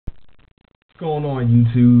Going on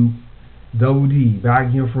YouTube? Double D back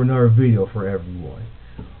again for another video for everyone.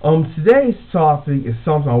 Today's topic is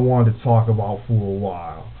something I wanted to talk about for a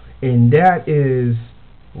while, and that is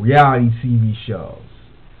reality TV shows.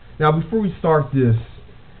 Now, before we start this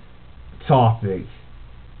topic,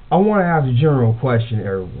 I want to ask a general question to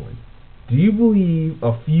everyone. Do you believe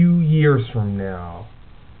a few years from now,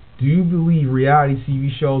 do you believe reality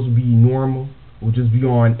TV shows will be normal? Will just be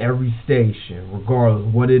on every station, regardless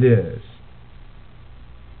of what it is?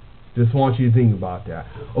 Just want you to think about that.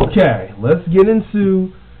 Okay, let's get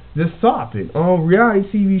into this topic. Reality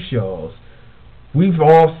TV shows. We've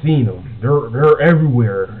all seen them. They're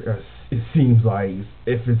everywhere. It seems like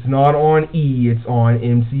if it's not on E, it's on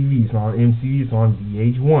MTV. It's not on MTV. It's on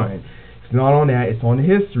VH1. If it's not on that, it's on the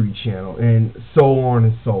History Channel, and so on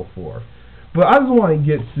and so forth. But I just want to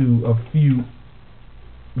get to a few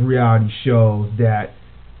reality shows that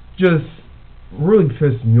just really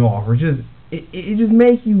piss me off, or just it just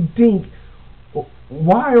makes you think,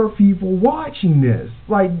 why are people watching this?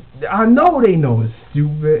 Like, I know they know it's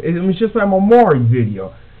stupid. It's just like my Maury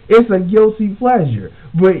video. It's a guilty pleasure.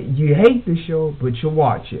 But you hate the show, but you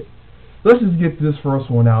watch it. Let's just get this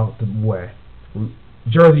first one out the way.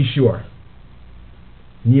 Jersey Shore.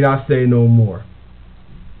 Need I say no more?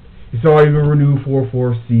 It's already been renewed for a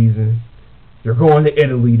fourth season. They're going to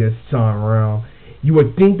Italy this time around. You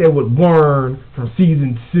would think they would learn from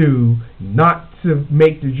season 2 not to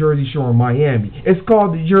make the Jersey Shore in Miami. It's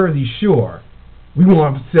called the Jersey Shore. We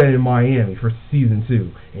want to set it in Miami for season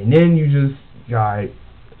 2. And then you just got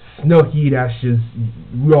Snooki, that's just,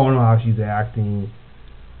 we all know how she's acting.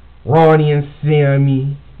 Ronnie and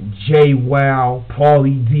Sammy, JWoww,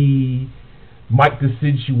 Pauly D, Mike the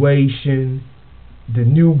Situation, the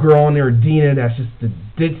new girl in there, Dina, that's just the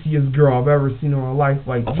ditziest girl I've ever seen in my life.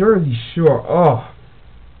 Like, Jersey Shore, oh.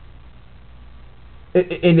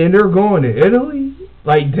 And then they're going to Italy?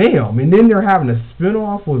 Like, damn. And then they're having a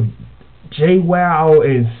spinoff with JWoww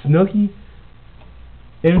and Snooki.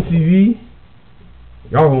 MTV.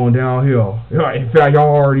 Y'all going downhill. In fact,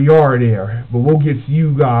 y'all already are there. But we'll get to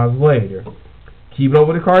you guys later. Keep it up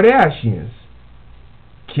with the Kardashians.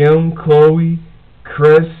 Kim, Khloe,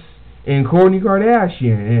 Kris, and Kourtney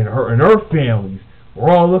Kardashian and her families. We're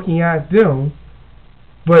all looking at them.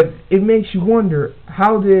 But it makes you wonder,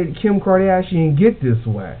 how did Kim Kardashian get this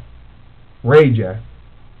way? Ray J.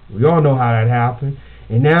 We all know how that happened.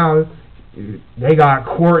 And now they got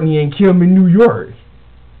Kourtney and Kim in New York.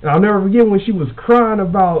 And I'll never forget when she was crying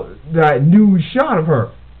about that nude shot of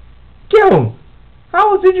her. Kim,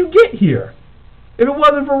 how did you get here? If it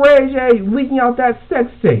wasn't for Ray J leaking out that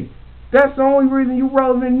sex tape, that's the only reason you're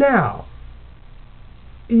relevant now.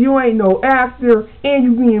 You ain't no actor, and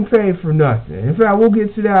you being paid for nothing. In fact, we'll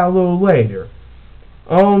get to that a little later.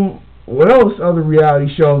 What else other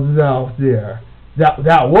reality shows is out there?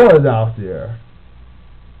 That was out there.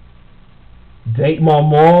 Date My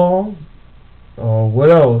Mom.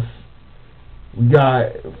 What else? We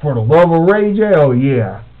got For the Love of Ray J. Oh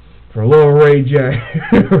yeah, For the Love of Ray J.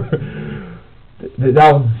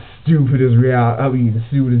 That was stupidest the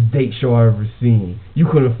stupidest date show I've ever seen. You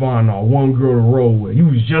couldn't find not one girl to roll with. You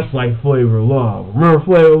was just like Flavor of Love. Remember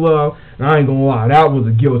Flavor of Love? And I ain't gonna lie, that was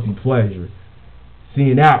a guilty pleasure.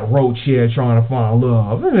 Seeing that roach here trying to find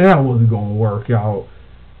love, and that wasn't gonna work out.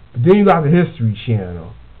 But then you got the History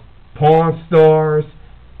Channel. Pawn Stars,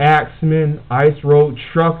 Axemen, Ice Road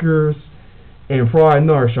Truckers, and probably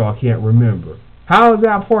another show I can't remember. How is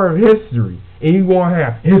that part of history? And you want to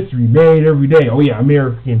have history made every day. Oh yeah,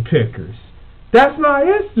 American Pickers. That's not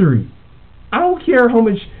history. I don't care how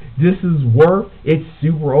much this is worth. It's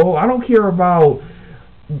super old. I don't care about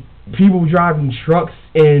people driving trucks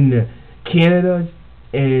in Canada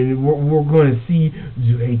and we're going to see,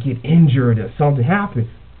 do they get injured or something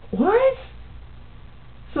happen? What?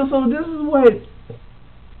 So this is what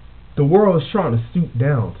the world is trying to stoop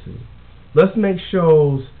down to. Let's make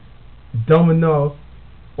shows dumb enough,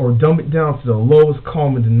 or dumb it down to the lowest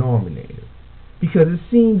common denominator. Because it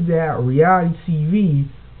seems that reality TV,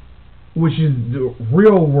 which is the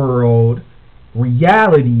real world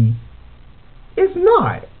reality, is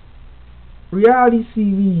not. Reality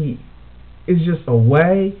TV is just a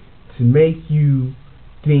way to make you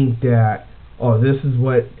think that, oh, this is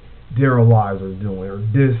what their lives are doing, or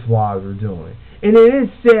this lives are doing. And it is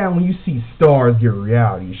sad when you see stars get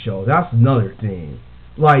reality shows. That's another thing.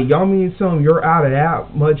 Like, y'all mean to tell them you're out of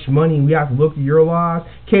that much money and we have to look at your lives?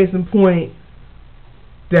 Case in point,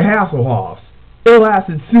 the Hasselhoffs. It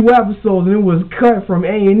lasted 2 episodes and it was cut from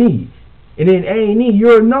A&E. And then A&E,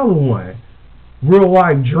 you're another one. Real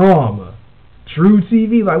life drama. True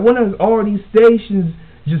TV. Like, when does all these stations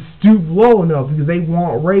just stoop low enough because they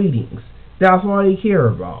want ratings? That's all they care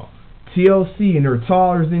about. TLC and their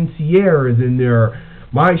Toddlers and Tiaras and their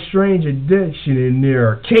My Strange Addiction and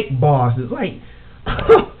their Cake Bosses. Like,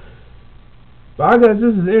 but I guess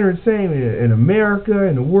this is entertainment, and America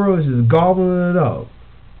and the world is just gobbling it up.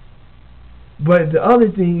 But the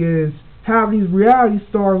other thing is, how these reality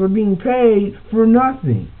stars are being paid for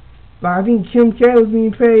nothing. Like, I think Kim K was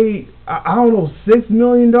being paid, I don't know, $6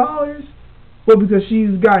 million? But because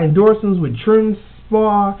she's got endorsements with Trim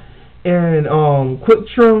Spa and Quick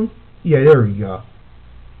Trim. Yeah, there we go.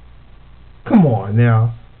 Come on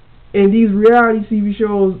now. And these reality TV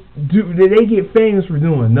shows, they get famous for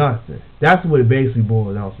doing nothing. That's what it basically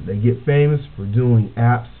boils down to. They get famous for doing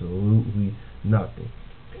absolutely nothing.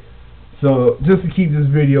 So, just to keep this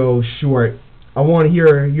video short, I want to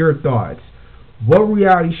hear your thoughts. What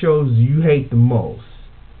reality shows do you hate the most?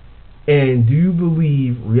 And do you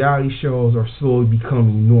believe reality shows are slowly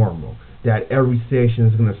becoming normal? That every station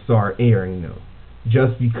is going to start airing them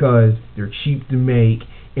just because they're cheap to make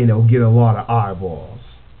and they'll get a lot of eyeballs.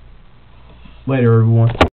 Later, everyone.